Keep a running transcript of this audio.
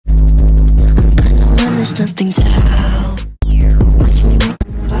nothing to help. Watch me one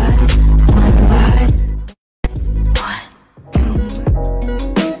by one.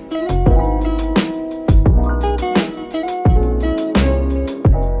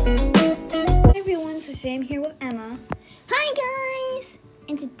 Hey everyone, so today I'm here with Emma. Hi guys!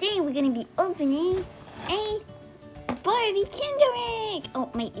 And today we're gonna be opening a Barbie Kinder Egg!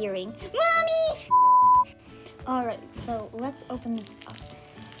 Oh, my earring. Mommy! Alright, so let's open this up.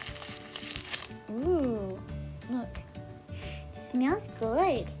 Ooh, look. Smells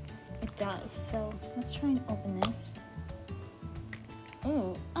good. It does. So let's try and open this.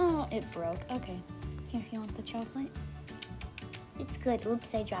 Ooh, oh, it broke. Okay. Here, you want the chocolate? It's good.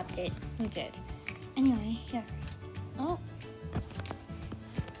 Oops, I dropped it. You did. Anyway, here. Oh.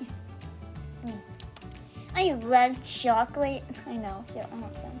 Here. Mm. I love chocolate. I know. Here, I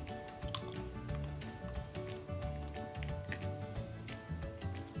want some.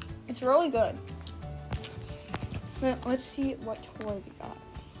 It's really good. Let's see what toy we got.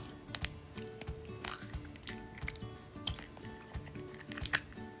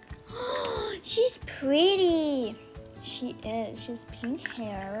 She's pretty. She is. She has pink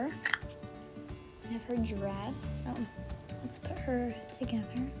hair. I have her dress. Oh, let's put her together.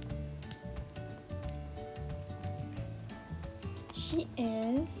 She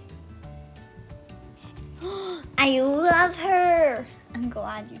is. I love her. I'm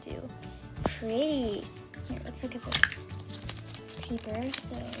glad you do. Pretty. Here, let's look at this paper.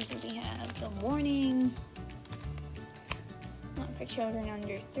 So here we have the warning. Not for children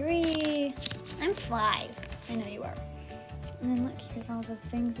under 3. I'm 5. I know you are. And then look, here's all the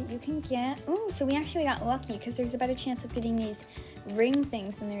things that you can get. Oh, so we actually got lucky because there's a better chance of getting these ring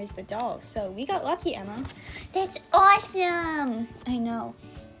things than there is the dolls. So we got lucky, Emma. That's awesome. I know.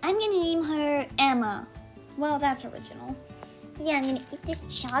 I'm gonna name her Emma. Well, that's original. Yeah, I'm gonna eat this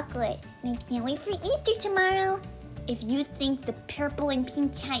chocolate. And I can't wait for Easter tomorrow. If you think the purple and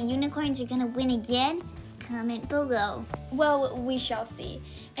pink cat unicorns are gonna win again, comment below. Well, we shall see.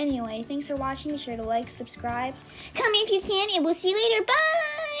 Anyway, thanks for watching. Be sure to like, subscribe, comment if you can, and we'll see you later.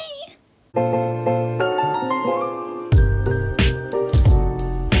 Bye!